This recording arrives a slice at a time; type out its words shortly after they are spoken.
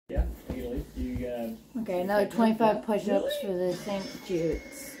Okay, another 25 push-ups for the St.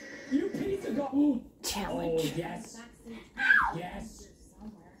 Jude's You piece of challenge. Oh, yes. Yes.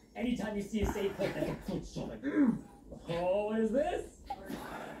 Anytime you see a safe point, that's a foot solid. Oh, what is this?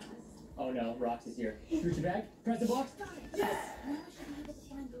 Oh no, Roxy's here. Scrooge your bag. Press the box. Yes!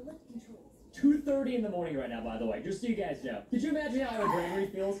 2:30 in the morning right now, by the way, just so you guys know. Could you imagine how our bravery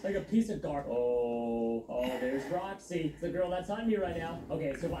feels? Like a piece of garbage. Oh, there's Roxy. It's the girl that's on me right now.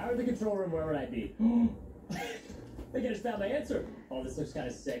 Okay, so if I were in the control room, where would I be? I think I just found my answer. Oh, this looks kind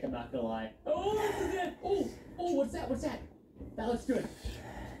of sick, I'm not gonna lie. Oh, this is it! Oh, what's that? What's that? That looks good.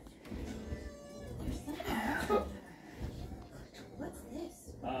 What's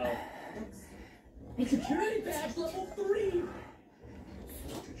this? A security badge level 3!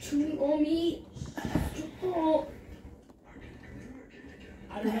 Chewing on me. Oh.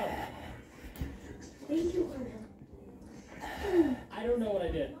 I don't know. Thank you. I don't know what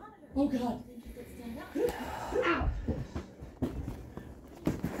I did. Oh god. Ow.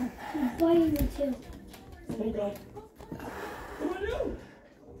 He's biting me too. Oh god. What do I do?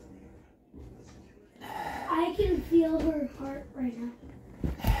 I can feel her heart right now.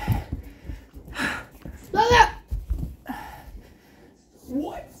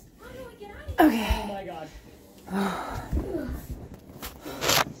 What? Okay. Oh my god.